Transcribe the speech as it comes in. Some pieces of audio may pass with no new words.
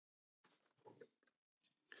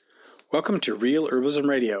Welcome to Real Herbalism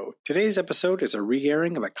Radio. Today's episode is a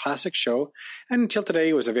re-airing of a classic show, and until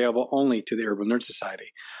today was available only to the Herbal Nerd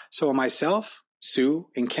Society. So myself, Sue,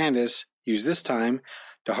 and Candace use this time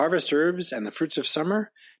to harvest herbs and the fruits of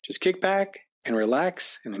summer. Just kick back and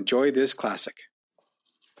relax and enjoy this classic.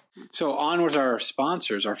 So on with our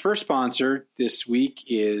sponsors. Our first sponsor this week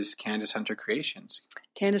is Candace Hunter Creations.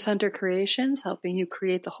 Candace Hunter Creations, helping you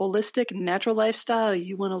create the holistic, natural lifestyle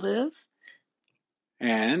you want to live.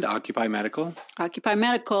 And Occupy Medical. Occupy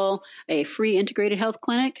Medical, a free integrated health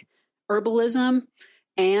clinic, herbalism,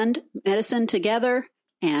 and medicine together,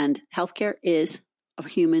 and healthcare is a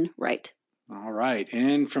human right. All right.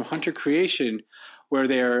 And from Hunter Creation, where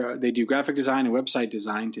they do graphic design and website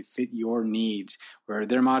design to fit your needs, where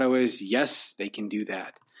their motto is, yes, they can do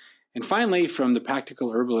that. And finally, from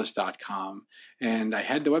thepracticalherbalist.com. And I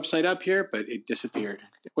had the website up here, but it disappeared.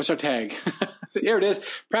 What's our tag? Here it is.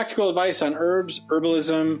 Practical advice on herbs,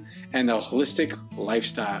 herbalism, and the holistic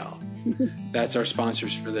lifestyle. That's our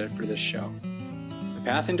sponsors for this show. The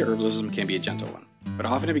path into herbalism can be a gentle one, but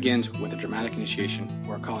often it begins with a dramatic initiation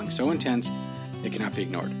or a calling so intense it cannot be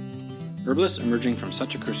ignored. Herbalists emerging from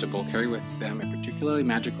such a crucible carry with them a particularly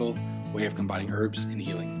magical way of combining herbs and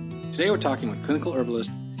healing. Today we're talking with clinical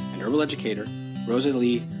herbalist and herbal educator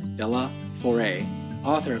Rosalie Della Foret,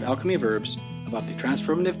 author of Alchemy of Herbs, about the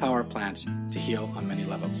transformative power of plants to heal on many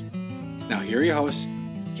levels. Now here are your hosts,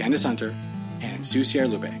 Candace Hunter and Sue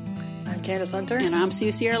Sierra-Lupe. I'm Candace Hunter. And I'm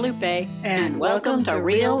Sue Sierra-Lupe. And welcome to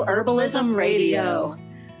Real Herbalism Radio.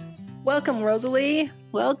 Welcome, Rosalie.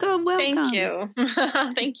 Welcome. Thank you.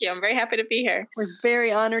 Thank you. I'm very happy to be here. We're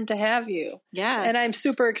very honored to have you. Yeah. And I'm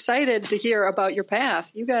super excited to hear about your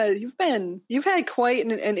path. You guys, you've had quite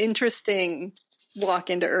an interesting walk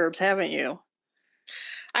into herbs, haven't you?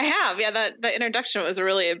 I have. Yeah, the introduction was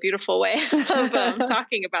really a beautiful way of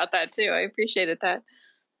talking about that too. I appreciated that.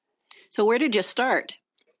 So where did you start?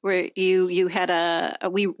 Where you had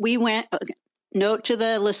we went, note to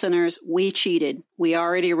the listeners, we cheated. We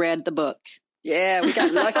already read the book. Yeah, we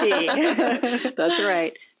got lucky. That's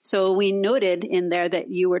right. So we noted in there that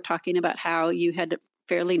you were talking about how you had a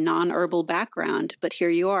fairly non-herbal background, but here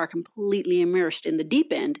you are completely immersed in the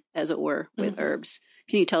deep end, as it were, with herbs.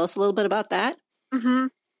 Can you tell us a little bit about that? Mm-hmm.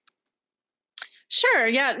 Sure.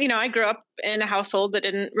 Yeah. I grew up in a household that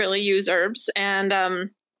didn't really use herbs. And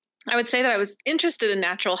I would say that I was interested in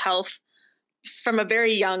natural health from a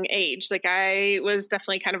very young age. Like I was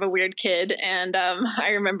definitely kind of a weird kid. And I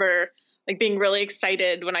remember being really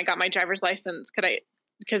excited when I got my driver's license.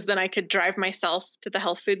 Because then I could drive myself to the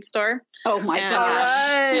health food store. Oh my God.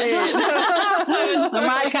 Right. I'm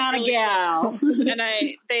my kind of gal. And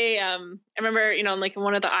I remember, in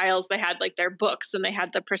one of the aisles, they had their books and they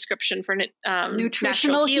had the prescription for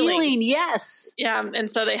nutritional healing. Yes. Yeah. And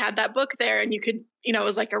so they had that book there and you could, it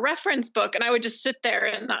was like a reference book and I would just sit there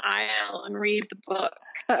in the aisle and read the book.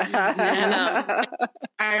 And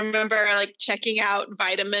I remember checking out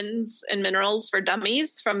vitamins and minerals for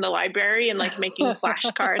dummies from the library and making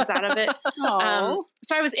flashcards out of it.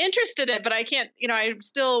 So I was interested in it, but I can't, I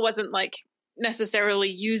still wasn't necessarily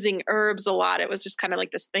using herbs a lot. It was just kind of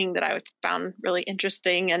this thing that I found really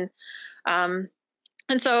interesting. And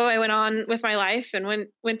so I went on with my life and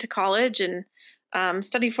went to college and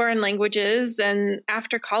studied foreign languages. And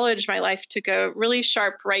after college, my life took a really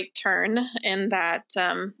sharp right turn in that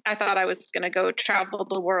I thought I was going to go travel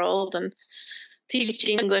the world and teach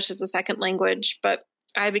English as a second language. But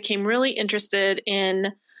I became really interested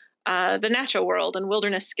in the natural world and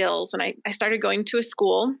wilderness skills. And I started going to a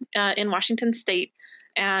school in Washington State.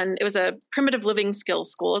 And it was a primitive living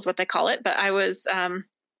skills school is what they call it. But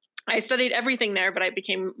I studied everything there, but I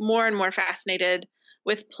became more and more fascinated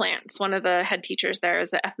with plants. One of the head teachers there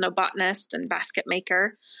is an ethnobotanist and basket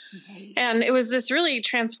maker. Nice. And it was this really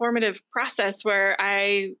transformative process where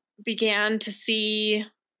I began to see,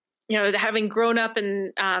 having grown up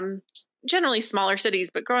in generally smaller cities,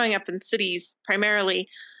 but growing up in cities primarily,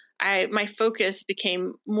 my focus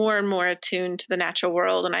became more and more attuned to the natural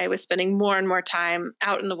world. And I was spending more and more time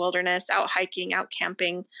out in the wilderness, out hiking, out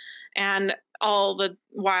camping, and all the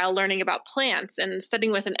while learning about plants. And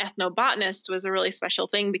studying with an ethnobotanist was a really special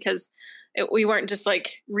thing because we weren't just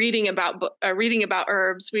reading about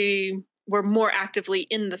herbs. We were more actively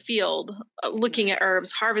in the field, looking at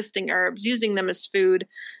herbs, harvesting herbs, using them as food.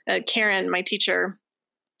 Karen, my teacher,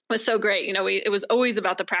 was so great. It was always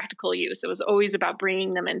about the practical use. It was always about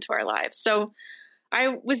bringing them into our lives. So I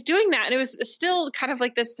was doing that, and it was still kind of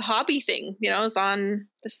this hobby thing, it was on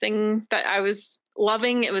this thing that I was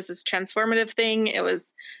loving. It was this transformative thing. It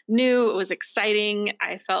was new. It was exciting.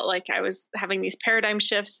 I felt like I was having these paradigm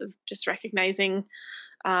shifts of just recognizing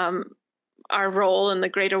our role in the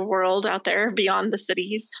greater world out there beyond the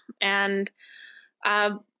cities. And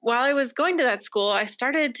while I was going to that school, I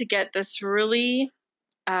started to get this really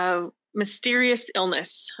mysterious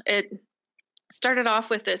illness. It started off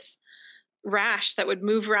with this rash that would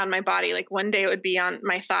move around my body. Like one day it would be on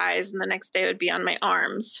my thighs and the next day it would be on my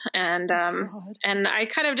arms. And and I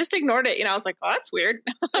kind of just ignored it. I was like, oh, that's weird.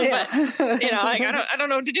 Yeah. But like I don't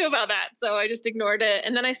know what to do about that. So I just ignored it.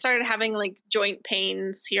 And then I started having like joint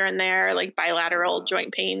pains here and there, like bilateral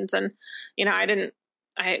joint pains. And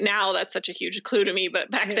now that's such a huge clue to me. But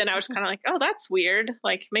back then I was kind of like, oh, that's weird.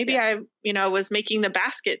 Like maybe I was making the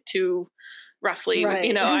basket too roughly,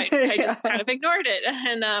 right. I just kind of ignored it.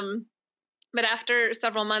 And, but after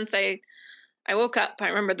several months, I woke up. I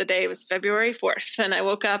remember the day, it was February 4th, and I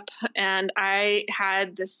woke up and I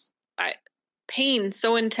had this pain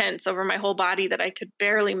so intense over my whole body that I could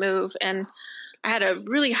barely move. And I had a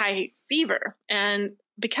really high fever. And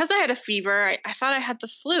because I had a fever, I thought I had the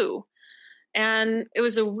flu. And it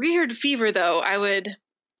was a weird fever, though.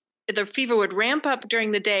 The fever would ramp up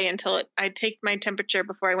during the day until I'd take my temperature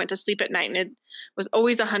before I went to sleep at night, and it was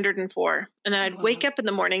always 104. And then I'd wake up in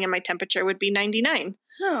the morning and my temperature would be 99.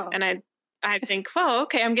 Oh. And I'd think, well,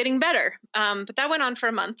 okay, I'm getting better. But that went on for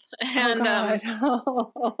a month. And, and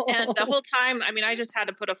the whole time, I just had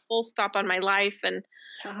to put a full stop on my life. And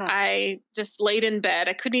I just laid in bed.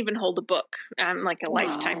 I couldn't even hold a book. I'm like a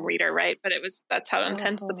lifetime reader, right? But that's how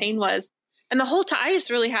intense the pain was. And the whole time,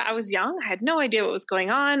 I was young. I had no idea what was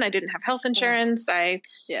going on. I didn't have health insurance. I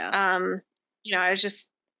thought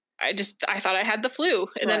I had the flu.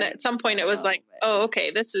 And then at some point it was like, oh,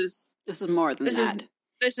 okay, this is more than that.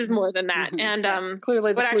 This is more than that. Mm-hmm. And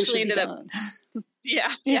clearly the what flu actually should be ended done. up,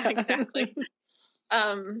 yeah, exactly.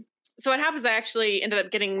 So what happens, I actually ended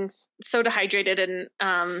up getting so dehydrated, and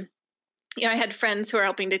I had friends who were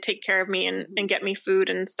helping to take care of me and get me food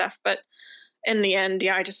and stuff. But in the end,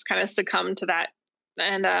 I just kind of succumbed to that.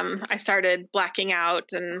 And I started blacking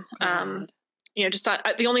out, and just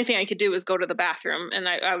the only thing I could do was go to the bathroom, and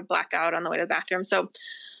I would black out on the way to the bathroom. So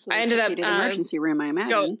I ended up to the emergency room, I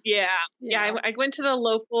imagine. I went to the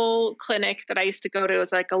local clinic that I used to go to. It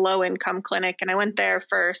was like a low income clinic, and I went there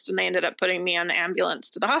first, and they ended up putting me on the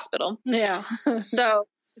ambulance to the hospital. Yeah. So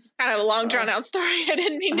it's kind of a long drawn out story. I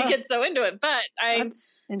didn't mean to get so into it, but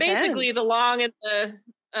basically the long and the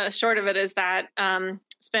short of it is that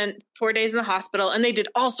spent 4 days in the hospital, and they did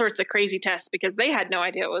all sorts of crazy tests because they had no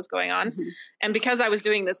idea what was going on. Mm-hmm. And because I was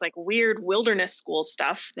doing this like weird wilderness school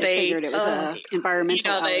stuff, they figured it was an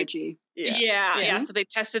environmental allergy. Yeah. So they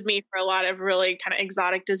tested me for a lot of really kind of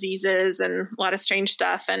exotic diseases and a lot of strange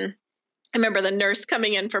stuff. And I remember the nurse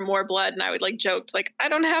coming in for more blood, and I would joked I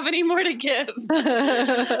don't have any more to give. But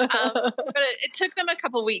it took them a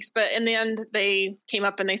couple weeks, but in the end they came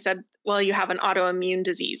up and they said, well, you have an autoimmune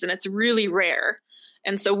disease and it's really rare.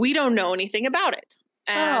 And so we don't know anything about it.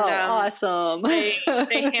 And, awesome. they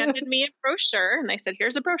handed me a brochure, and they said,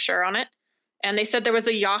 here's a brochure on it. And they said there was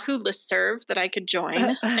a Yahoo listserv that I could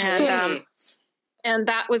join. And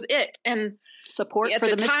that was it. And support at for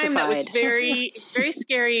the the time, mystified. it's very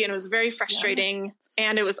scary, and it was very frustrating. Yeah.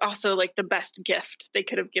 And it was also the best gift they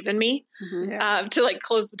could have given me to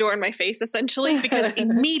close the door in my face, essentially, because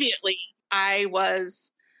immediately I was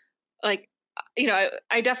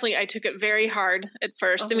I took it very hard at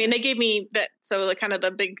first. Okay. I mean, they gave me that. So kind of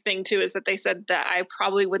the big thing too is that they said that I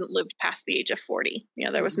probably wouldn't live past the age of 40.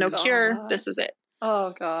 There was no cure. This is it.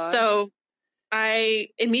 Oh God. So I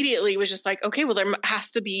immediately was just like, okay, well, there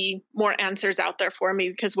has to be more answers out there for me,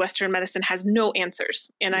 because Western medicine has no answers.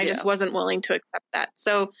 And I just wasn't willing to accept that.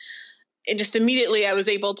 So it just immediately I was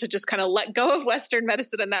able to just kind of let go of Western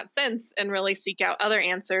medicine in that sense and really seek out other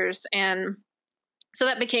answers. And so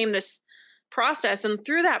that became this process. And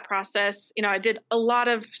through that process, I did a lot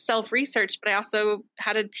of self-research, but I also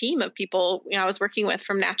had a team of people, I was working with,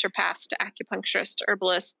 from naturopaths to acupuncturists to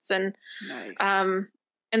herbalists. And, nice.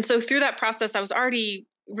 And so through that process, I was already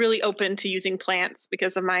really open to using plants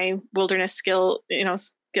because of my wilderness skills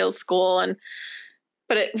school.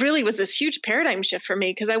 But it really was this huge paradigm shift for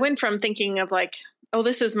me, because I went from thinking of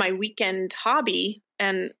this is my weekend hobby.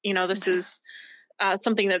 And, this is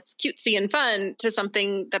something that's cutesy and fun, to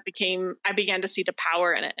something that I began to see the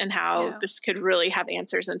power in it, and how this could really have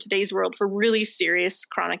answers in today's world for really serious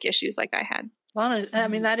chronic issues like I had. Well, I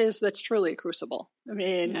mean, that's truly a crucible. I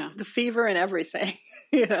mean, the fever and everything,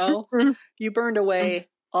 you burned away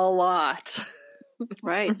a lot.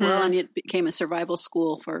 Right. Mm-hmm. Well, and it became a survival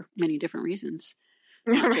school for many different reasons.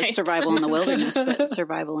 Not just survival in the wilderness, but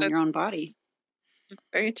survival in your own body.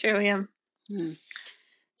 Very true. Yeah. Hmm.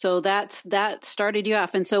 So that started you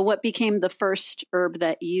off. And so what became the first herb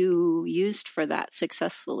that you used for that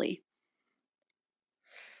successfully?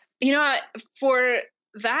 You know, for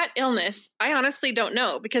that illness, I honestly don't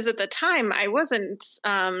know, because at the time I wasn't,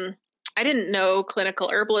 I didn't know clinical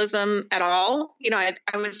herbalism at all. You know, I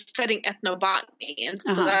was studying ethnobotany, and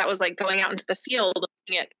so that was like going out into the field,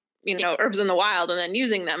 looking at, you know, herbs in the wild and then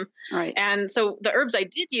using them. Right. And so the herbs I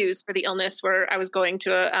did use for the illness were, I was going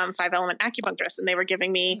to a 5-element acupuncturist, and they were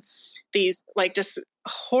giving me these like just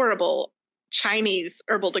horrible Chinese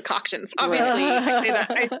herbal decoctions. Obviously,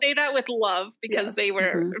 I say that with love, because they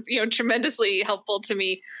were, you know, tremendously helpful to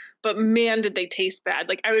me. But man, did they taste bad.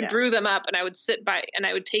 Like I would brew them up, and I would sit by, and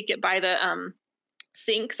I would take it by the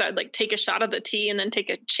sink. So I'd like take a shot of the tea and then take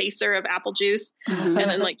a chaser of apple juice and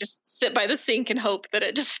then like just sit by the sink and hope that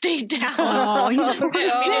it just stayed down. Oh, it just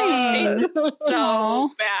tasted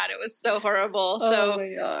so bad. It was so horrible. So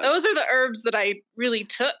those are the herbs that I really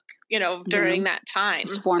took, you know, during that time.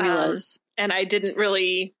 It's formulas. And I didn't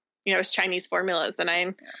really, you know, it was Chinese formulas, and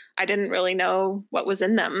I didn't really know what was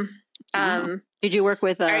in them. Did you work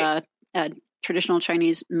with a traditional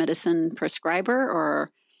Chinese medicine prescriber, or?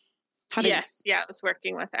 Yes. I was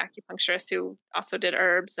working with acupuncturists who also did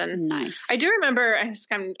herbs. And nice. I do remember, I'm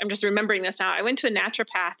just remembering this now. I went to a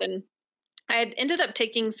naturopath, and I had ended up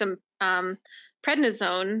taking some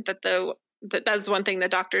prednisone. That's one thing the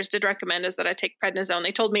doctors did recommend, is that I take prednisone.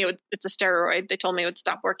 They told me it's a steroid. They told me it would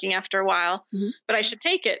stop working after a while, but I should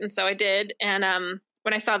take it. And so I did. And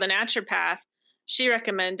when I saw the naturopath, she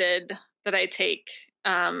recommended that I take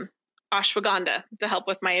ashwagandha to help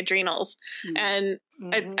with my adrenals. And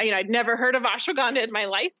I'd never heard of ashwagandha in my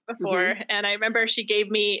life before. And I remember she gave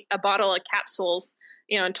me a bottle of capsules,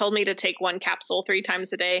 you know, and told me to take one capsule 3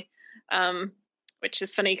 times a day. Which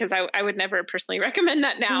is funny, because I would never personally recommend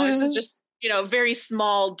that now. It's just, you know, a very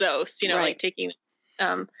small dose, you know, like taking this.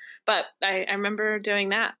 But I remember doing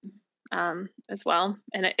that as well.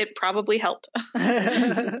 And it probably helped.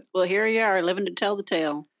 Well, here you are, living to tell the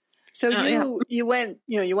tale. So you went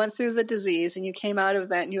through the disease, and you came out of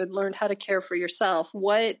that, and you had learned how to care for yourself.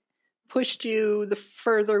 What pushed you the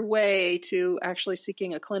further way to actually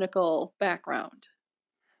seeking a clinical background?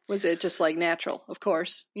 Was it just like natural? Of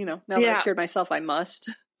course, you know, now that I've cured myself, I must.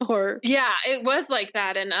 Or it was like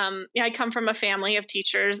that. And I come from a family of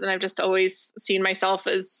teachers, and I've just always seen myself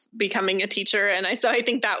as becoming a teacher. And so I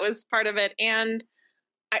think that was part of it. And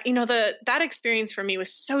that experience for me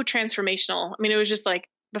was so transformational. I mean, it was just like,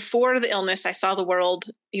 before the illness, I saw the world,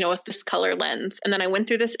 you know, with this color lens. And then I went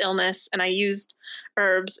through this illness, and I used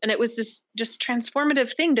herbs, and it was this just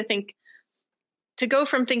transformative thing to go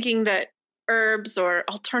from thinking that herbs or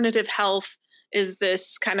alternative health is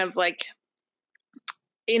this kind of like,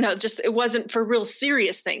 you know, just, it wasn't for real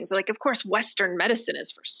serious things. Like, of course, Western medicine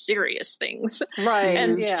is for serious things. Right.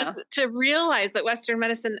 And just to realize that Western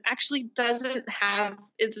medicine actually doesn't have,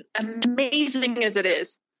 it's amazing as it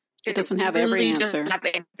is, it doesn't have every answer. Doesn't have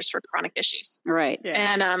answers for chronic issues. Right.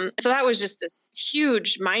 Yeah. And so that was just this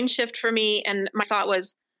huge mind shift for me. And my thought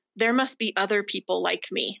was, there must be other people like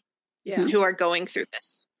me who are going through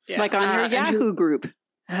this. Yeah. Like on your Yahoo group.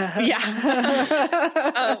 That,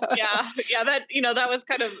 you know, that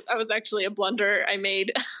was actually a blunder I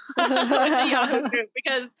made with the Yahoo group,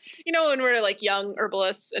 because, you know, when we're like young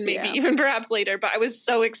herbalists, and maybe even perhaps later, but I was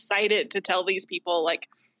so excited to tell these people, like,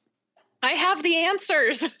 I have the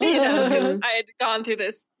answers, you know, because I had gone through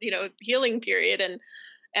this, you know, healing period,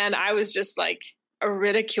 and I was just like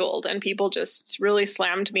ridiculed, and people just really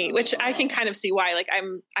slammed me, which I can kind of see why. Like,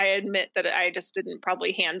 I admit that I just didn't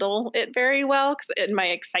probably handle it very well, because in my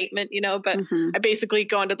excitement, you know, but I basically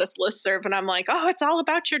go into this listserv, and I'm like, oh, it's all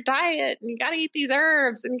about your diet, and you got to eat these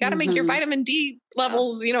herbs, and you got to make your vitamin D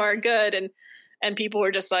levels, you know, are good. And people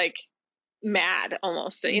were just like mad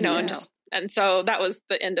almost, you know, and so that was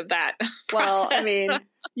the end of that. Well, process. I mean,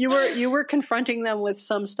 you were confronting them with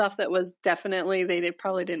some stuff that was definitely,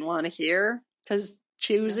 probably didn't want to hear, because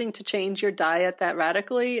choosing to change your diet that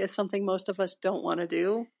radically is something most of us don't want to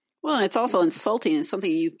do. Well, and it's also insulting. It's something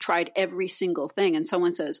you've tried every single thing, and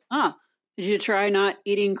someone says, did you try not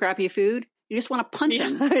eating crappy food? You just want to punch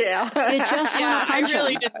him. Yeah. You just want to punch him. I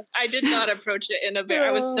really did. I did not approach it in a very,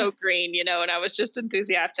 I was so green, you know, and I was just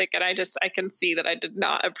enthusiastic, and I can see that I did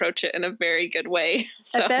not approach it in a very good way.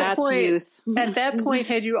 So. At that Youth. point,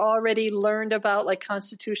 had you already learned about like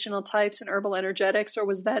constitutional types and herbal energetics, or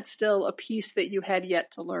was that still a piece that you had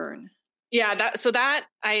yet to learn? Yeah, that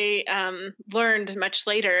I learned much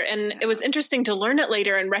later, and it was interesting to learn it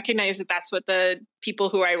later and recognize that that's what the people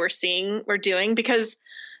who I were seeing were doing, because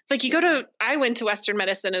it's like I went to Western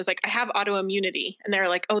medicine, is like, I have autoimmunity, and they're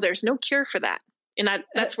like, oh, there's no cure for that. And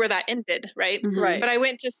that's where that ended. Right. Right. But I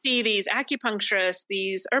went to see these acupuncturists,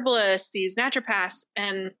 these herbalists, these naturopaths,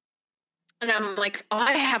 and I'm like, oh,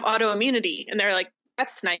 I have autoimmunity. And they're like,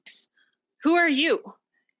 that's nice. Who are you?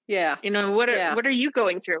 Yeah. You know, what are you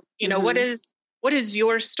going through? You know, what is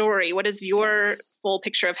your story? What is your full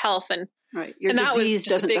picture of health? And right, your and disease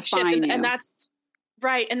doesn't define you. And that's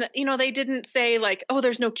right. And you know, they didn't say like, oh,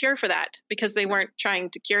 there's no cure for that, because they weren't trying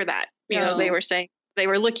to cure that. You know, they were saying they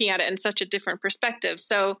were looking at it in such a different perspective.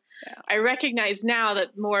 So I recognize now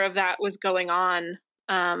that more of that was going on.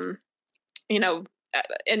 You know,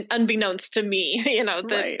 and unbeknownst to me, you know,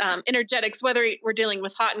 that energetics, whether we're dealing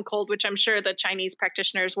with hot and cold, which I'm sure the Chinese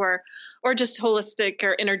practitioners were, or just holistic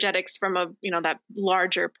or energetics from a, you know, that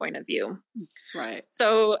larger point of view. Right.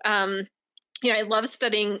 So, you know, I love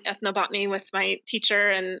studying ethnobotany with my teacher,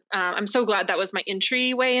 and I'm so glad that was my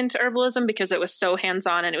entryway into herbalism, because it was so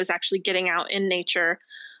hands-on and it was actually getting out in nature,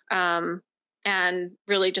 and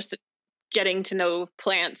really just getting to know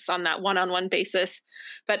plants on that one-on-one basis.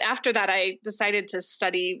 But after that, I decided to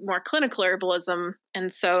study more clinical herbalism.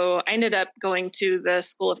 And so I ended up going to the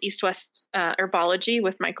School of East-West Herbology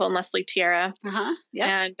with Michael and Leslie Tierra.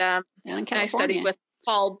 Yep. And I studied with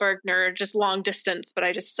Paul Bergner, just long distance, but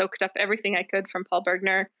I just soaked up everything I could from Paul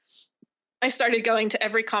Bergner. I started going to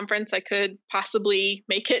every conference I could possibly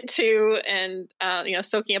make it to, and, you know,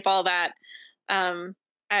 soaking up all that.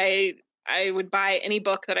 I would buy any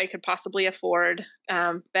book that I could possibly afford,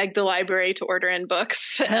 beg the library to order in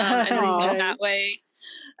books, and read them that way.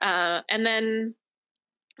 And then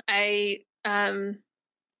I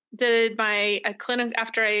did my clinic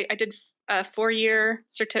after I did a 4-year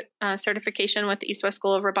certification with the East-West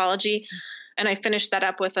School of Herbology, and I finished that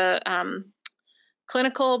up with a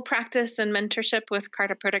clinical practice and mentorship with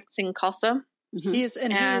Kartapratik Singh Khalsa. He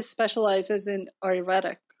specializes in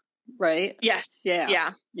Ayurvedic. Right? Yes.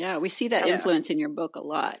 Yeah. Yeah. We see that influence in your book a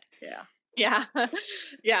lot. Yeah.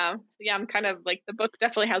 I'm kind of like, the book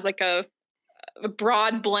definitely has like a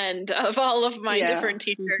broad blend of all of my different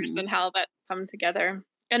teachers and how that's come together.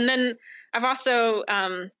 And then I've also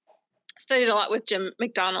studied a lot with Jim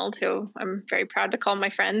McDonald, who I'm very proud to call my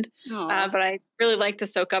friend. But I really like to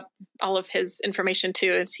soak up all of his information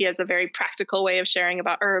too, as he has a very practical way of sharing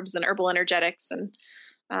about herbs and herbal energetics. And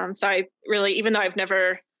so I really, even though I've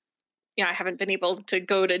never, you know, I haven't been able to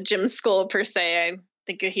go to Jim's school per se, I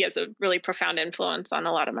think he has a really profound influence on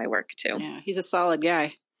a lot of my work too. Yeah, he's a solid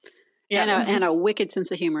guy. Yeah. And a wicked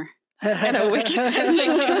sense of humor. And a wicked sense of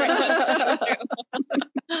humor.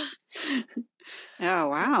 Oh,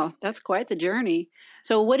 wow. That's quite the journey.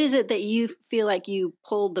 So what is it that you feel like you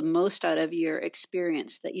pulled the most out of your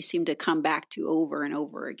experience that you seem to come back to over and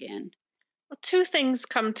over again? Well, 2 things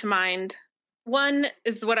come to mind. One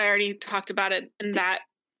is what I already talked about, it, and that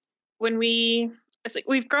when it's like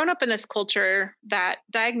we've grown up in this culture that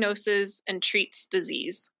diagnoses and treats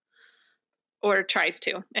disease, or tries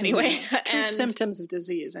to anyway. Treats symptoms of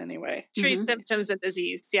disease anyway. Treats symptoms of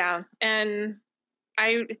disease, yeah. And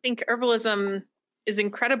I think herbalism is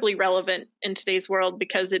incredibly relevant in today's world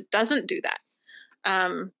because it doesn't do that.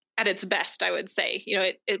 At its best, I would say, you know,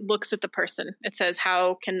 it looks at the person. It says,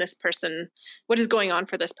 what is going on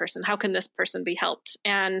for this person? How can this person be helped?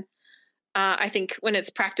 And I think when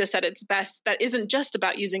it's practiced at its best, that isn't just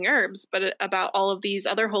about using herbs, but about all of these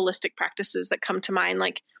other holistic practices that come to mind.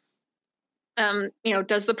 Like, you know,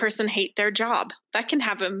 does the person hate their job? That can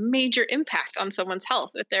have a major impact on someone's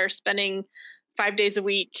health if they're spending 5 days a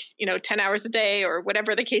week, you know, 10 hours a day, or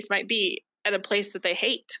whatever the case might be, at a place that they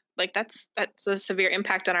hate. Like that's a severe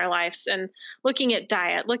impact on our lives. And looking at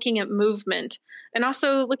diet, looking at movement, and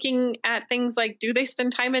also looking at things like, do they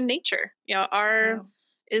spend time in nature? You know,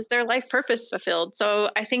 is their life purpose fulfilled? So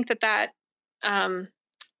I think that I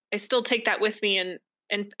still take that with me,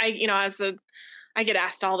 and I, you know, I get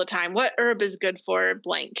asked all the time, what herb is good for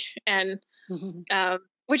blank? And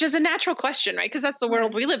which is a natural question, right? Because that's the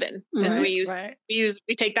world we live in. Is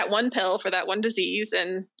we take that one pill for that one disease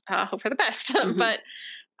and hope for the best. But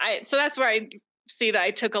so that's where I see that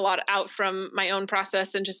I took a lot out from my own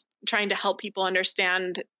process, and just trying to help people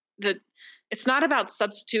understand that it's not about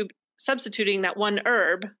substituting that one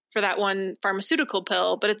herb for that one pharmaceutical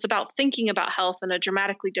pill, but it's about thinking about health in a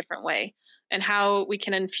dramatically different way, and how we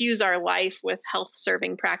can infuse our life with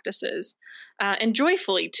health-serving practices, and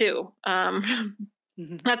joyfully too.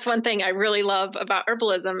 That's one thing I really love about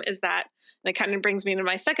herbalism, is that, and it kind of brings me to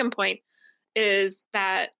my second point, is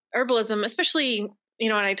that herbalism, especially, you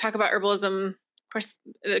know, when I talk about herbalism, of course,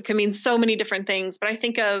 it can mean so many different things, but I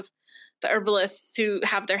think of the herbalists who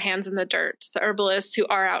have their hands in the dirt, the herbalists who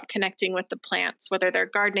are out connecting with the plants, whether they're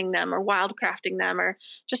gardening them or wildcrafting them or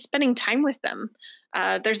just spending time with them.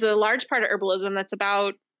 There's a large part of herbalism that's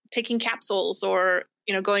about taking capsules, or,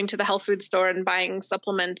 you know, going to the health food store and buying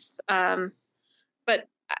supplements. But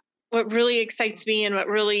what really excites me and what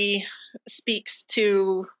really speaks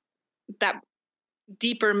to that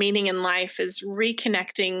deeper meaning in life is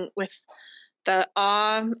reconnecting with the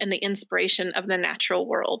awe and the inspiration of the natural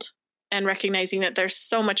world and recognizing that there's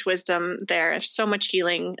so much wisdom there, so much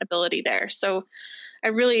healing ability there. So I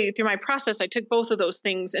really, through my process, I took both of those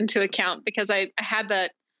things into account because I had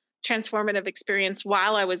that transformative experience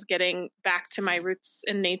while I was getting back to my roots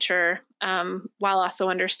in nature, while also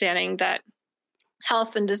understanding that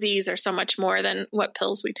health and disease are so much more than what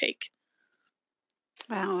pills we take.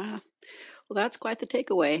 Wow. Well, that's quite the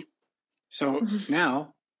takeaway. So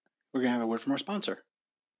now we're going to have a word from our sponsor.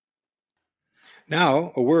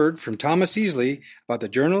 Now, a word from Thomas Easley about the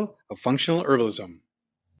Journal of Functional Herbalism.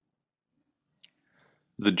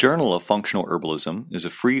 The Journal of Functional Herbalism is a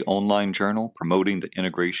free online journal promoting the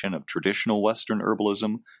integration of traditional Western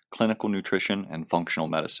herbalism, clinical nutrition, and functional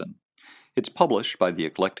medicine. It's published by the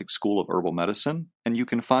Eclectic School of Herbal Medicine, and you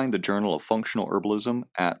can find the Journal of Functional Herbalism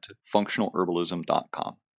at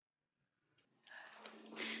functionalherbalism.com.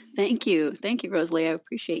 Thank you, Rosalie. I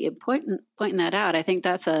appreciate you pointing that out. I think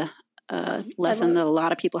that's a lesson that a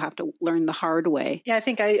lot of people have to learn the hard way. Yeah, I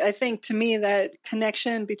think to me that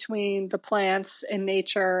connection between the plants and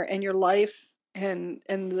nature and your life and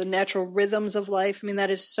the natural rhythms of life, I mean,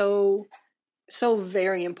 that is so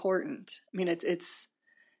very important. I mean, it's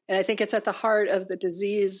and I think it's at the heart of the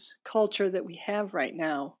disease culture that we have right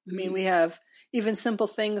now. I mean, we have even simple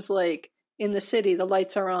things like in the city, the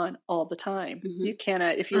lights are on all the time. You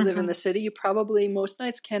cannot, if you live in the city, you probably most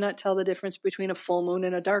nights cannot tell the difference between a full moon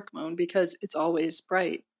and a dark moon because it's always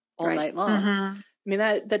bright all night long. I mean,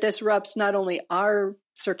 that disrupts not only our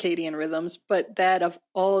circadian rhythms, but that of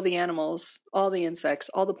all the animals, all the insects,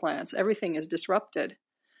 all the plants. Everything is disrupted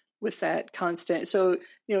with that constant. So,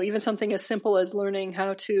 even something as simple as learning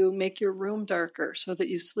how to make your room darker so that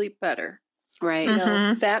you sleep better. Right.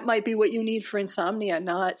 That might be what you need for insomnia,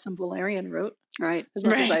 not some valerian root. Right. As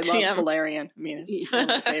much as I love valerian. I mean, it's one of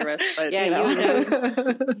my favorites. But,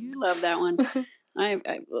 you love that one.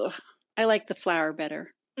 I like the flower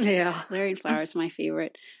better. Yeah. Valerian flower is my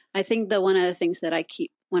favorite. I think that one of the things that I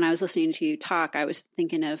keep, when I was listening to you talk, I was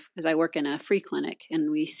thinking of, because I work in a free clinic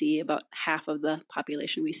and we see about half of the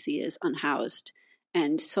population we see is unhoused.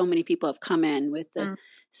 And so many people have come in with the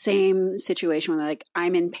same situation where they're like,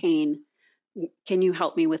 I'm in pain. Can you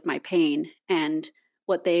help me with my pain? And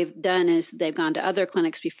what they've done is they've gone to other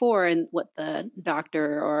clinics before, and what the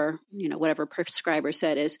doctor or whatever prescriber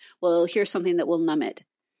said is, well, here's something that will numb it.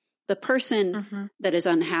 The person that is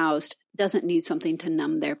unhoused doesn't need something to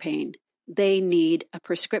numb their pain. They need a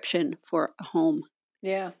prescription for a home.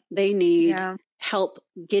 Yeah. They need help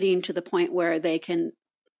getting to the point where they can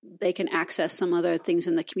access some other things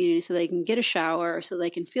in the community, so they can get a shower, so they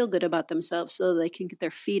can feel good about themselves, so they can get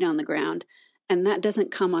their feet on the ground. And that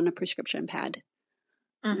doesn't come on a prescription pad.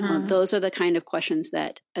 Those are the kind of questions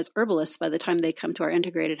that, as herbalists, by the time they come to our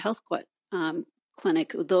integrated health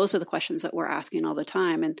clinic, those are the questions that we're asking all the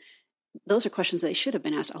time. And those are questions that should have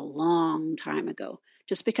been asked a long time ago.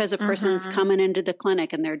 Just because a person's coming into the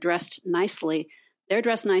clinic and they're dressed nicely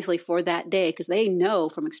for that day, because they know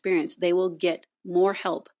from experience they will get more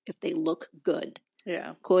help if they look good.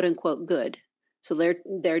 Yeah. Quote unquote good. So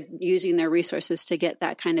they're using their resources to get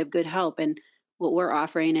that kind of good help. And what we're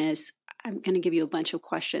offering is, I'm going to give you a bunch of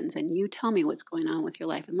questions and you tell me what's going on with your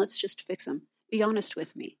life and let's just fix them. Be honest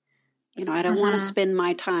with me. I don't want to spend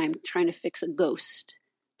my time trying to fix a ghost.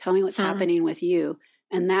 Tell me what's happening with you.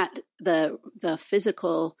 And that the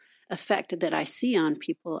physical effect that I see on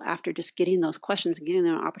people after just getting those questions and getting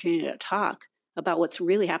them an opportunity to talk about what's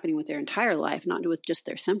really happening with their entire life, not with just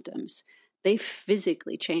their symptoms, they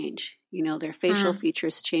physically change. Their facial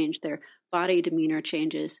features change, their body demeanor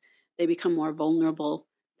changes. They become more vulnerable.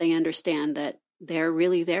 They understand that they're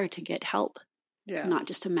really there to get help, not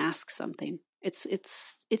just to mask something. It's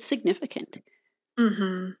significant.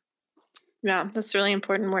 Yeah, that's really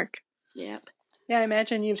important work. Yep. Yeah, I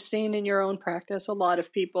imagine you've seen in your own practice a lot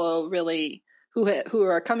of people really who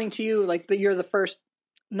are coming to you, like you're the first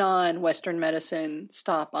non-Western medicine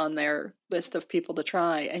stop on their list of people to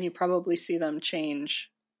try, and you probably see them change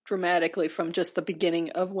dramatically from just the beginning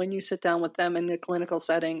of when you sit down with them in a clinical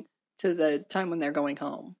setting to the time when they're going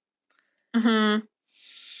home.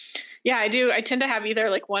 Yeah, I do. I tend to have either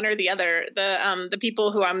like one or the other. The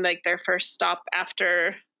people who I'm like their first stop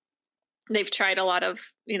after they've tried a lot of,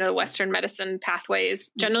 Western medicine pathways.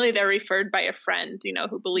 Generally, they're referred by a friend,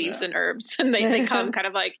 who believes in herbs, and they come kind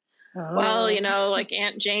of like, well, like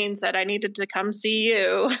Aunt Jane said, I needed to come see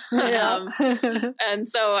you. And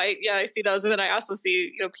so I see those. And then I also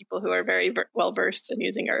see, people who are very well versed in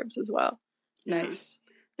using herbs as well. Nice.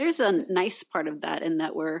 There's a nice part of that in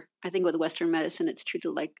that I think with Western medicine, it's treated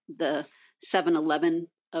like the 7-Eleven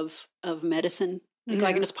of medicine. Like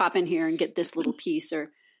I can just pop in here and get this little piece and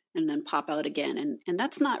then pop out again. And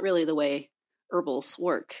that's not really the way herbals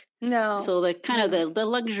work. No. So the kind of the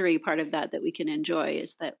luxury part of that we can enjoy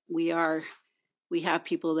is that we have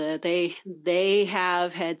people that they've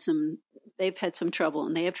had some trouble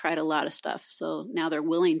and they have tried a lot of stuff. So now they're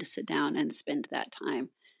willing to sit down and spend that time,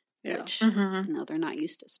 which they're not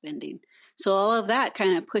used to spending. So all of that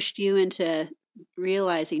kind of pushed you into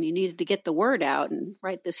realizing you needed to get the word out and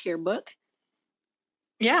write this here book.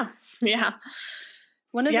 Yeah.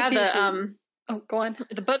 One of the pieces, go on.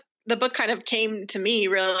 The book kind of came to me,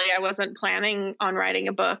 really. I wasn't planning on writing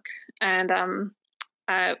a book, and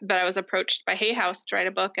but I was approached by Hay House to write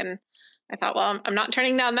a book, and I thought, well, I'm not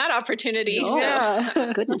turning down that opportunity. Oh,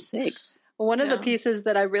 yeah. Goodness sakes. One of the pieces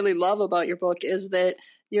that I really love about your book is that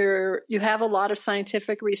you have a lot of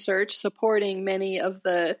scientific research supporting many of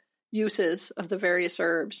the uses of the various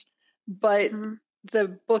herbs, but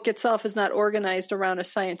the book itself is not organized around a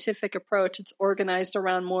scientific approach. It's organized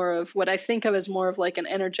around more of what I think of as more of like an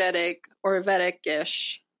energetic or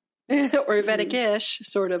Vedic-ish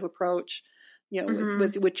sort of approach,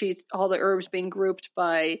 with which all the herbs being grouped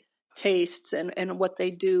by tastes and what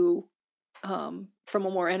they do from a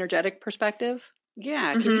more energetic perspective.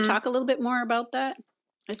 Yeah. Can you talk a little bit more about that?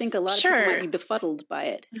 I think a lot of people might be befuddled by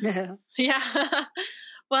it. Yeah.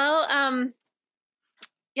 Well,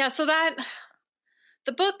 so that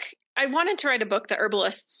the book, I wanted to write a book that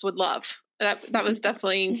herbalists would love. That was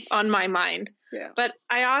definitely on my mind. Yeah. But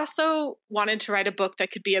I also wanted to write a book that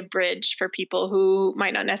could be a bridge for people who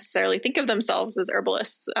might not necessarily think of themselves as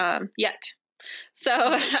herbalists yet. So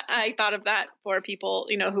I thought of that for people,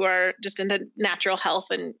 who are just into natural health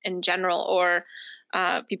in general, or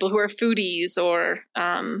people who are foodies, or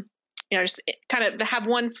just kind of have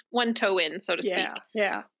one toe in, so to speak.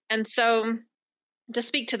 Yeah. And so to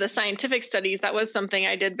speak to the scientific studies, that was something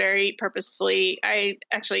I did very purposefully. I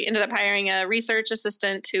actually ended up hiring a research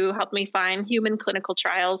assistant to help me find human clinical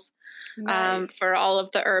trials for all of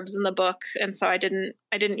the herbs in the book. And so I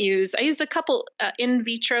used a couple in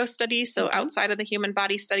vitro studies, so outside of the human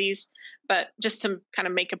body studies, but just to kind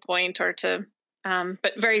of make a point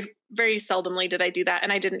but very, very seldomly did I do that.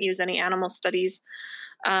 And I didn't use any animal studies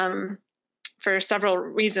for several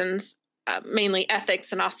reasons, mainly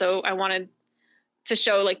ethics. And also I wanted to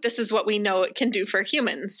show this is what we know it can do for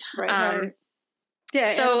humans. Right. Yeah.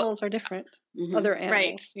 So, animals are different. Other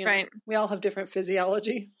animals. Right. We all have different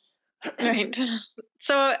physiology. Right.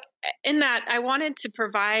 So in that, I wanted to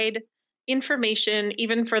provide information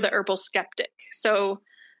even for the herbal skeptic. So,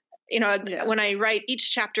 when I write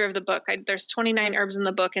each chapter of the book, there's 29 herbs in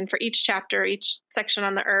the book. And for each chapter, each section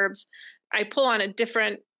on the herbs, I pull on a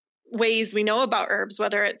different ways we know about herbs,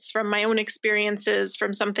 whether it's from my own experiences,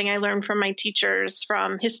 from something I learned from my teachers,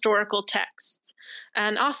 from historical texts,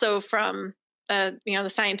 and also from the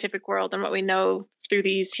scientific world and what we know through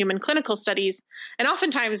these human clinical studies. And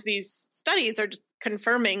oftentimes these studies are just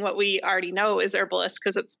confirming what we already know as herbalists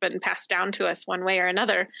because it's been passed down to us one way or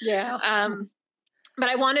another. Yeah. But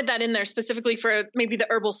I wanted that in there specifically for maybe the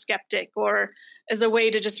herbal skeptic, or as a way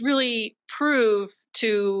to just really prove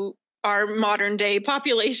to our modern day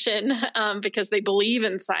population, because they believe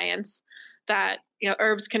in science, that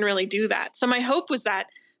herbs can really do that. So my hope was that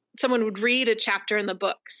someone would read a chapter in the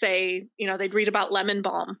book, say, they'd read about lemon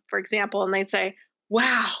balm, for example, and they'd say,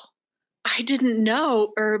 wow, I didn't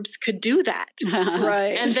know herbs could do that.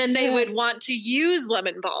 Right. And then they would want to use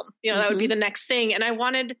lemon balm. That would be the next thing. And I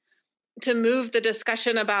wanted to move the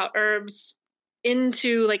discussion about herbs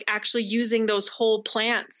into actually using those whole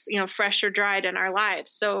plants, fresh or dried in our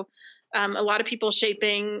lives. So a lot of people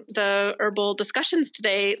shaping the herbal discussions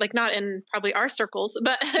today, not in probably our circles,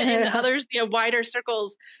 but in others, wider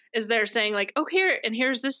circles, is they're saying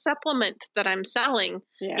here's this supplement that I'm selling,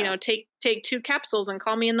 take 2 capsules and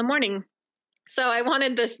call me in the morning. So I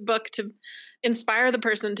wanted this book to inspire the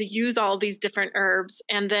person to use all these different herbs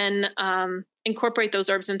and then incorporate those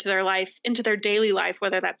herbs into their life, into their daily life,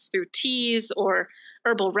 whether that's through teas or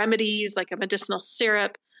herbal remedies like a medicinal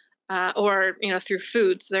syrup, or through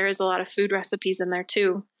food. So there is a lot of food recipes in there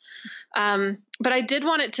too. But I did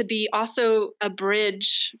want it to be also a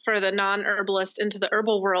bridge for the non-herbalist into the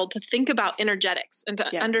herbal world to think about energetics and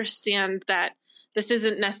to understand that this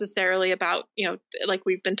isn't necessarily about, like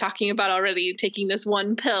we've been talking about already, taking this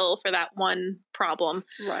one pill for that one problem.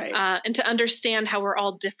 Right. And to understand how we're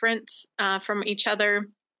all different from each other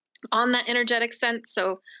on that energetic sense.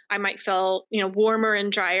 So I might feel, warmer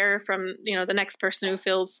and drier from, the next person who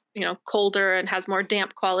feels, colder and has more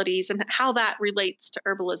damp qualities, and how that relates to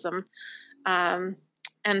herbalism.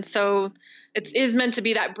 And so it is meant to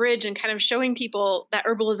be that bridge and kind of showing people that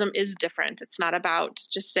herbalism is different. It's not about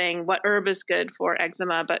just saying what herb is good for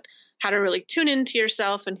eczema, but how to really tune into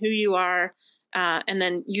yourself and who you are, and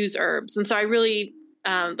then use herbs. And so I really,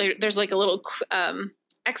 there's like a little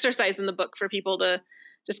exercise in the book for people to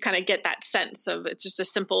just kind of get that sense of, it's just a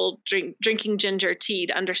simple drinking ginger tea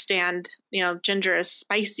to understand, ginger is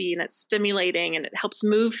spicy and it's stimulating and it helps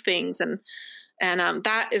move things. And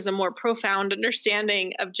that is a more profound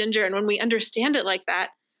understanding of ginger. And when we understand it like that,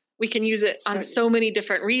 we can use it on so many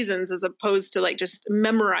different reasons, as opposed to like just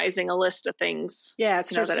memorizing a list of things. Yeah, it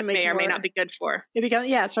starts that to it make may or more, may not be good for.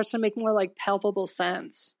 It starts to make more like palpable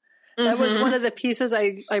sense. That was one of the pieces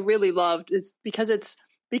I really loved. It's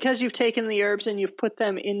because you've taken the herbs and you've put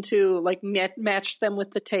them into, like, matched them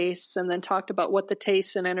with the tastes and then talked about what the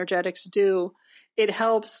tastes and energetics do. It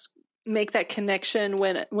helps make that connection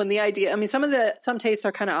when the idea, I mean, some tastes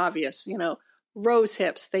are kind of obvious, rose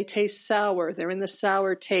hips, they taste sour. They're in the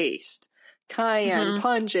sour taste. Cayenne,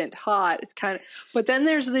 pungent, hot. It's kind of, but then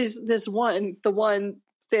there's the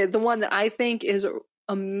one that I think is an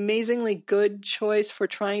amazingly good choice for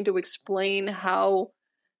trying to explain how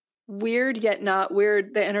weird yet not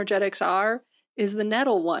weird the energetics are, is the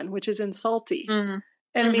nettle one, which is in salty. And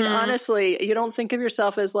I mean, honestly, you don't think of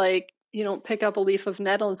yourself as like, you don't pick up a leaf of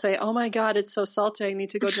nettle and say, oh my God, it's so salty, I need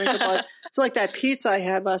to go drink a blood. It's like that pizza I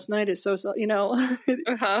had last night is so salty,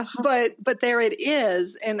 but there it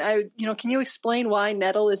is. And can you explain why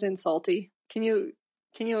nettle is in salty? Can you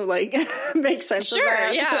like make sense of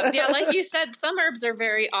that? Yeah. Like you said, some herbs are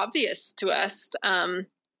very obvious to us.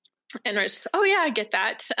 And we're just, oh yeah, I get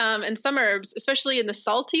that. And some herbs, especially in the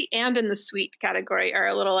salty and in the sweet category, are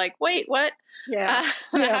a little like, wait, what? Yeah.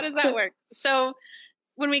 How does that work? So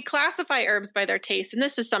when we classify herbs by their taste, and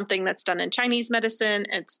this is something that's done in Chinese medicine,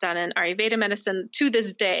 it's done in Ayurveda medicine to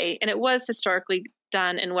this day, and it was historically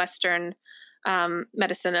done in Western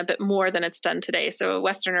medicine a bit more than it's done today. So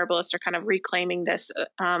Western herbalists are kind of reclaiming this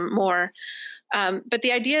more. But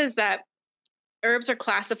the idea is that herbs are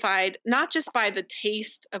classified not just by the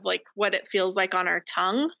taste of like what it feels like on our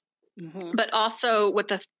tongue, but also what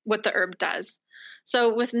the herb does.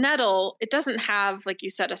 So with nettle, it doesn't have, like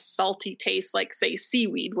you said, a salty taste like, say,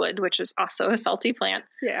 seaweed would, which is also a salty plant.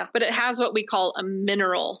 Yeah. But it has what we call a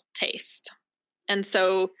mineral taste. And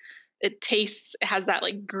so it has that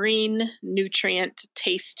like green nutrient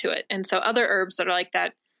taste to it. And so other herbs that are like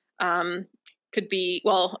that could be,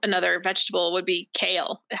 another vegetable would be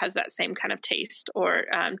kale. It has that same kind of taste, or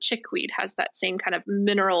chickweed has that same kind of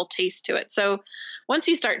mineral taste to it. So once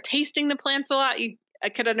you start tasting the plants a lot, I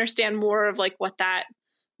could understand more of like what that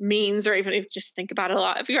means, or even if you just think about it a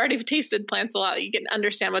lot. If you already have tasted plants a lot, you can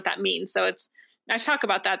understand what that means. So I talk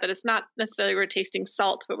about that it's not necessarily we're tasting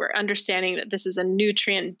salt, but we're understanding that this is a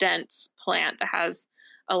nutrient dense plant that has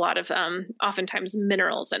a lot of oftentimes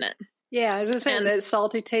minerals in it. Yeah, as I was saying, that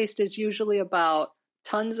salty taste is usually about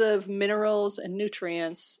tons of minerals and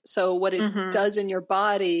nutrients. So what it does in your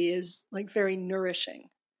body is like very nourishing.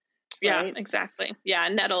 Right? Yeah, exactly. Yeah,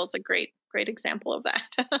 nettle is a great example of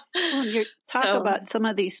that. Well, you talk about some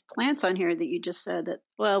of these plants on here that you just said that,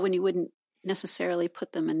 when you wouldn't necessarily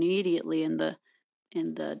put them immediately in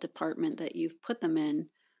the department that you've put them in,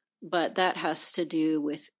 but that has to do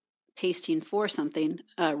with tasting for something.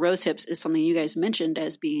 Rose hips is something you guys mentioned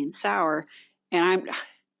as being sour, and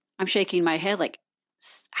I'm shaking my head like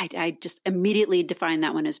I just immediately define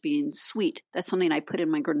that one as being sweet. That's something I put in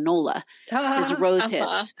my granola is rose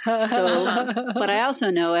hips. So, but I also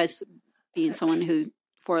know, as being someone who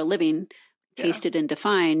for a living tasted and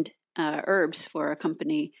defined herbs for a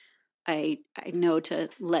company, I know to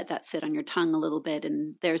let that sit on your tongue a little bit.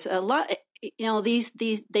 And there's a lot, these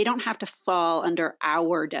they don't have to fall under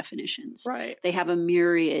our definitions. Right. They have a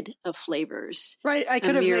myriad of flavors. Right. I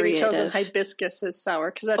could have maybe chosen hibiscus as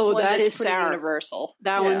sour because that's one that's pretty sour. Universal.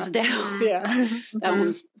 That one's down. Yeah. That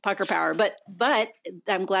one's pucker power. But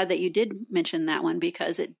I'm glad that you did mention that one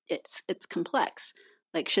because it's complex.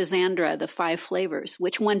 Like Schizandra, the 5 flavors.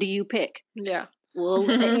 Which one do you pick? Yeah. Well,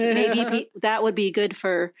 maybe that would be good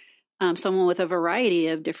for someone with a variety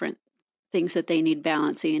of different things that they need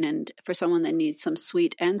balancing. And for someone that needs some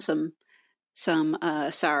sweet and some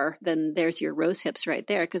sour, then there's your rose hips right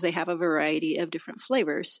there because they have a variety of different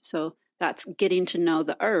flavors. So that's getting to know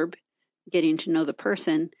the herb, getting to know the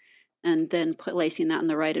person, and then placing that in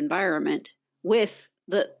the right environment with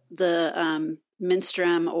the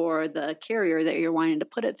menstruum or the carrier that you're wanting to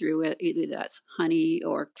put it through. Either that's honey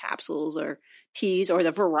or capsules or teas or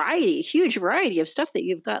the huge variety of stuff that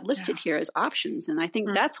you've got listed here as options. And I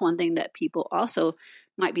think that's one thing that people also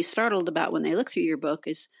might be startled about when they look through your book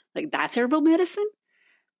is like, that's herbal medicine?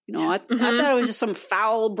 I thought it was just some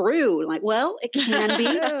foul brew. Like, well, it can be.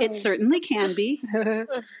 It certainly can be.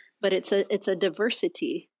 But it's a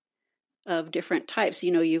diversity of different types.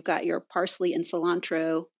 You've got your parsley and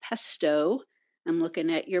cilantro pesto. I'm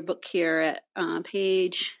looking at your book here at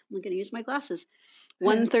page, I'm going to use my glasses,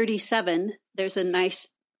 137. There's a nice,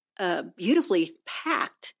 beautifully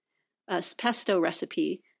packed pesto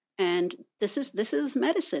recipe. And this is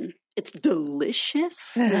medicine. It's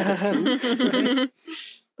delicious medicine. Right?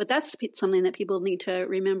 But that's something that people need to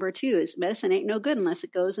remember too, is medicine ain't no good unless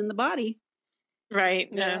it goes in the body. Right.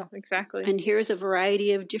 Yeah, exactly. And here's a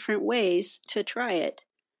variety of different ways to try it.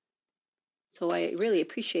 So I really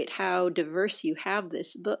appreciate how diverse you have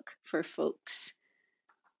this book for folks.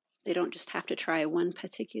 They don't just have to try one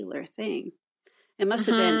particular thing. It must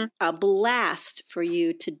have been a blast for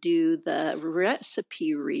you to do the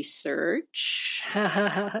recipe research.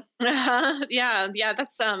 Yeah,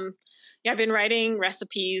 that's I've been writing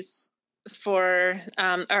recipes for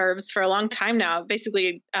herbs for a long time now.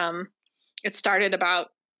 Basically, it started about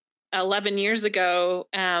 11 years ago.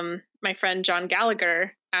 My friend John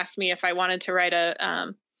Gallagher asked me if I wanted to write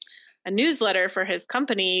a newsletter for his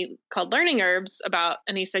company called Learning Herbs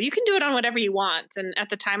and he said, you can do it on whatever you want. And at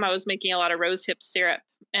the time I was making a lot of rosehip syrup,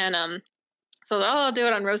 and so I'll do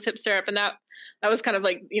it on rosehip syrup. And that was kind of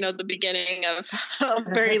like, the beginning of a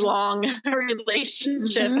very long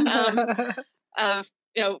relationship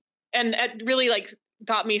and it really like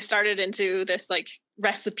got me started into this like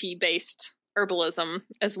recipe based herbalism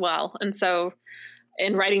as well. And so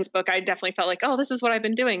in writing this book, I definitely felt like, oh, this is what I've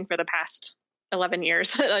been doing for the past 11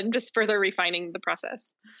 years. I'm just further refining the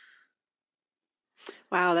process.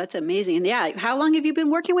 Wow, that's amazing. Yeah. How long have you been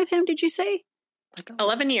working with him, did you say?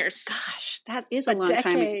 11 years. Gosh, that is a long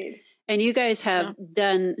decade. time. And you guys have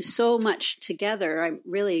done so much together. I'm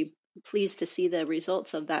really pleased to see the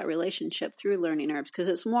results of that relationship through Learning Herbs, because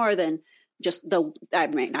it's more than just I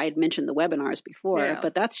had mentioned the webinars before,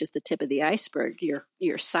 but that's just the tip of the iceberg.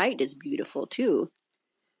 Your site is beautiful too.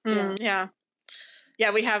 Yeah.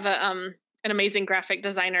 We have an amazing graphic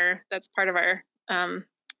designer that's part of our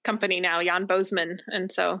company now, Jan Bozeman.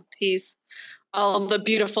 And so all the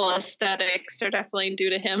beautiful aesthetics are definitely due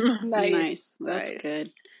to him. Nice. That's good.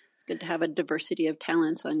 It's good to have a diversity of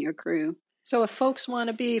talents on your crew. So if folks want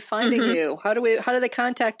to be finding you, how do they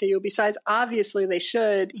contact you? Besides, obviously they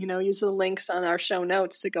should, use the links on our show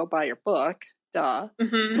notes to go buy your book. Duh. But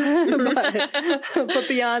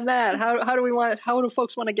beyond that, how do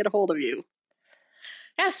folks want to get a hold of you?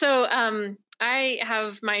 Yeah, so I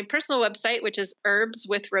have my personal website, which is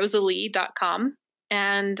herbswithrosalie.com.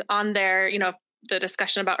 And on there, the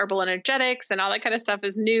discussion about herbal energetics and all that kind of stuff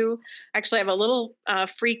is new. Actually, I have a little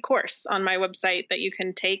free course on my website that you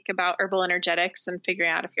can take about herbal energetics and figuring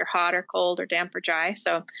out if you're hot or cold or damp or dry.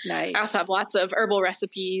 So nice. I also have lots of herbal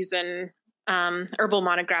recipes and herbal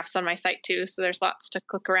monographs on my site too. So there's lots to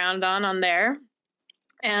click around on there.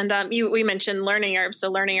 And we mentioned Learning Herbs.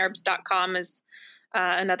 So learningherbs.com is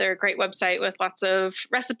another great website with lots of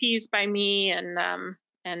recipes by me and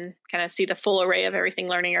kind of see the full array of everything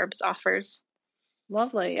Learning Herbs offers.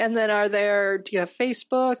 Lovely. And then do you have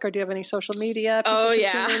Facebook or do you have any social media? Oh,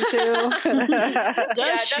 yeah.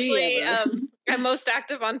 Definitely. I'm most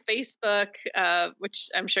active on Facebook, which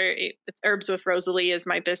I'm sure it's Herbs with Rosalie is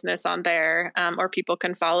my business on there, or people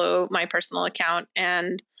can follow my personal account.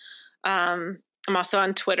 And I'm also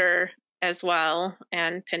on Twitter as well,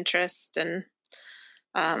 and Pinterest, and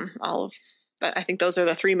all of that. I think those are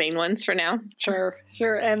the three main ones for now. Sure.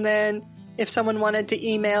 And then if someone wanted to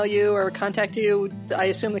email you or contact you, I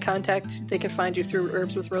assume they could find you through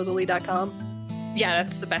herbswithrosalie.com. Yeah,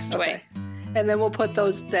 that's the best way. And then we'll put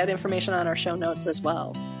that information on our show notes as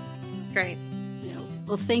well. Great.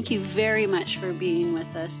 Well, thank you very much for being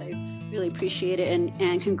with us. I really appreciate it.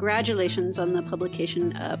 And congratulations on the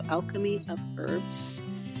publication of Alchemy of Herbs.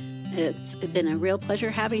 It's been a real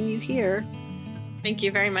pleasure having you here. Thank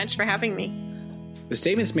you very much for having me. The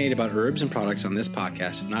statements made about herbs and products on this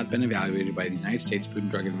podcast have not been evaluated by the United States Food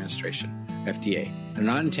and Drug Administration, FDA, and are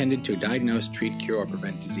not intended to diagnose, treat, cure, or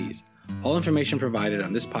prevent disease. All information provided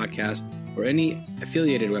on this podcast or any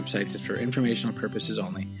affiliated websites is for informational purposes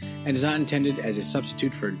only and is not intended as a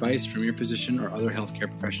substitute for advice from your physician or other healthcare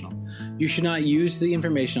professional. You should not use the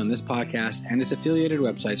information on this podcast and its affiliated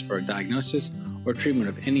websites for a diagnosis or treatment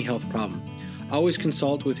of any health problem. Always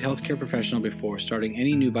consult with a healthcare professional before starting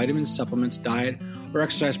any new vitamins, supplements, diet, or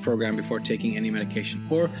exercise program before taking any medication,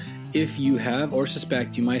 or if you have or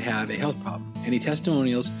suspect you might have a health problem. Any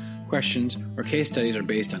testimonials, questions, or case studies are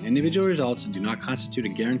based on individual results and do not constitute a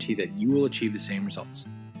guarantee that you will achieve the same results.